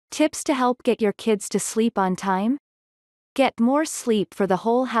Tips to help get your kids to sleep on time? Get more sleep for the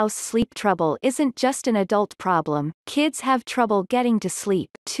whole house. Sleep trouble isn't just an adult problem, kids have trouble getting to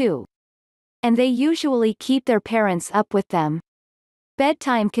sleep, too. And they usually keep their parents up with them.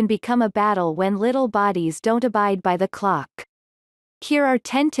 Bedtime can become a battle when little bodies don't abide by the clock. Here are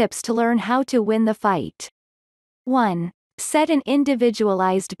 10 tips to learn how to win the fight. 1. Set an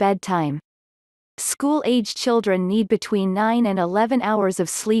individualized bedtime. School-age children need between 9 and 11 hours of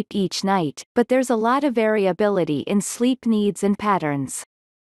sleep each night, but there's a lot of variability in sleep needs and patterns.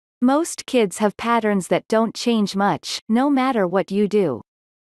 Most kids have patterns that don't change much, no matter what you do.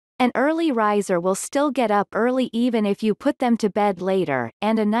 An early riser will still get up early even if you put them to bed later,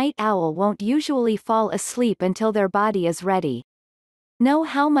 and a night owl won't usually fall asleep until their body is ready. Know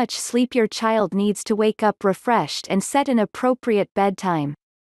how much sleep your child needs to wake up refreshed and set an appropriate bedtime.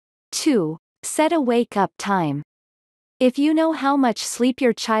 2. Set a wake-up time. If you know how much sleep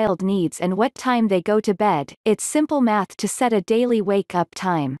your child needs and what time they go to bed, it's simple math to set a daily wake-up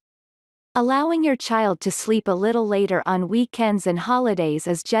time. Allowing your child to sleep a little later on weekends and holidays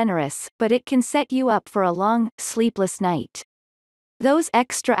is generous, but it can set you up for a long, sleepless night. Those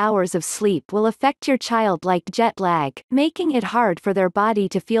extra hours of sleep will affect your child like jet lag, making it hard for their body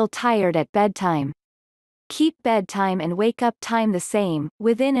to feel tired at bedtime. Keep bedtime and wake-up time the same,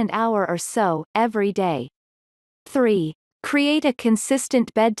 within an hour or so, every day. 3. Create a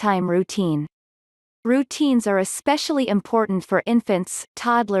consistent bedtime routine. Routines are especially important for infants,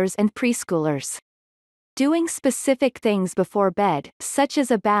 toddlers and preschoolers. Doing specific things before bed, such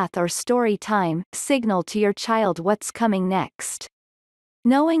as a bath or story time, signal to your child what's coming next.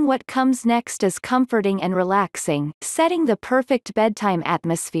 Knowing what comes next is comforting and relaxing, setting the perfect bedtime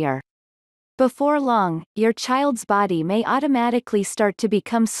atmosphere. Before long, your child's body may automatically start to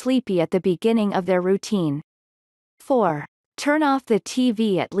become sleepy at the beginning of their routine. 4. Turn off the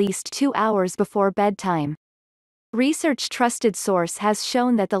TV at least 2 hours before bedtime. Research trusted source has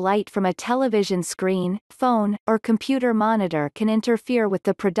shown that the light from a television screen, phone, or computer monitor can interfere with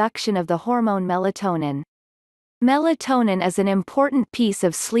the production of the hormone melatonin. Melatonin is an important piece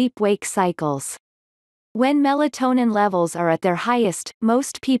of sleep-wake cycles. When melatonin levels are at their highest,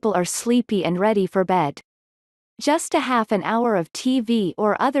 most people are sleepy and ready for bed. Just a half an hour of TV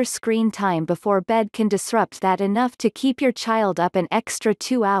or other screen time before bed can disrupt that enough to keep your child up an extra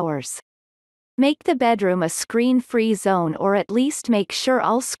 2 hours. Make the bedroom a screen-free zone or at least make sure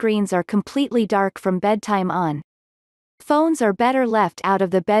all screens are completely dark from bedtime on. Phones are better left out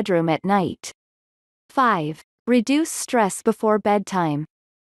of the bedroom at night. 5. Reduce stress before bedtime.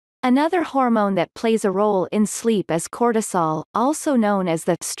 Another hormone that plays a role in sleep is cortisol, also known as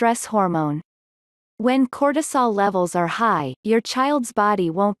the stress hormone. When cortisol levels are high, your child's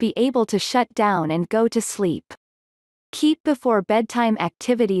body won't be able to shut down and go to sleep. Keep before bedtime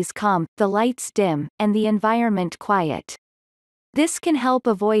activities calm, the lights dim, and the environment quiet. This can help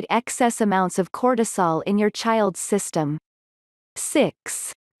avoid excess amounts of cortisol in your child's system.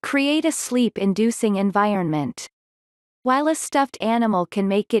 6. Create a sleep-inducing environment. While a stuffed animal can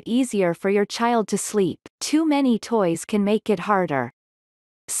make it easier for your child to sleep, too many toys can make it harder.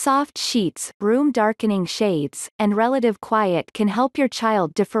 Soft sheets, room-darkening shades, and relative quiet can help your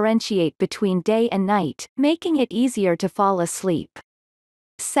child differentiate between day and night, making it easier to fall asleep.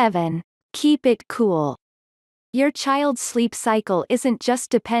 7. Keep it cool. Your child's sleep cycle isn't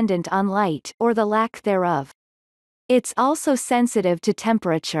just dependent on light, or the lack thereof. It's also sensitive to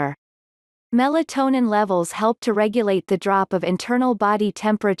temperature. Melatonin levels help to regulate the drop of internal body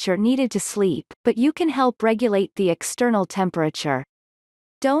temperature needed to sleep, but you can help regulate the external temperature.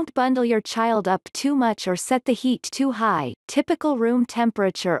 Don't bundle your child up too much or set the heat too high. Typical room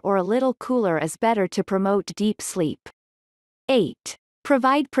temperature or a little cooler is better to promote deep sleep. 8.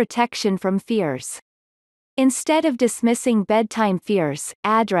 Provide protection from fears. Instead of dismissing bedtime fears,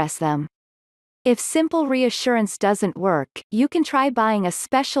 address them. If simple reassurance doesn't work, you can try buying a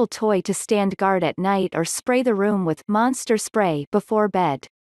special toy to stand guard at night or spray the room with monster spray before bed.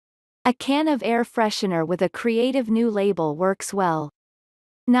 A can of air freshener with a creative new label works well.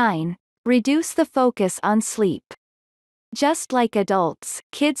 9. Reduce the focus on sleep. Just like adults,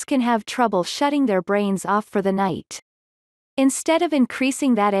 kids can have trouble shutting their brains off for the night. Instead of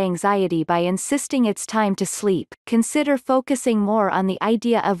increasing that anxiety by insisting it's time to sleep, consider focusing more on the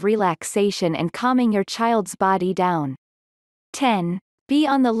idea of relaxation and calming your child's body down. 10. Be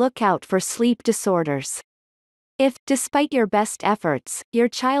on the lookout for sleep disorders. If, despite your best efforts, your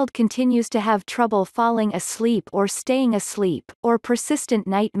child continues to have trouble falling asleep or staying asleep, or persistent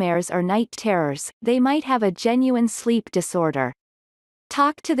nightmares or night terrors, they might have a genuine sleep disorder.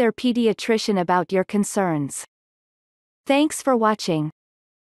 Talk to their pediatrician about your concerns. Thanks for watching.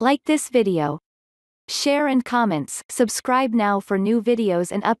 Like this video. Share and comments, subscribe now for new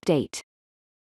videos and update.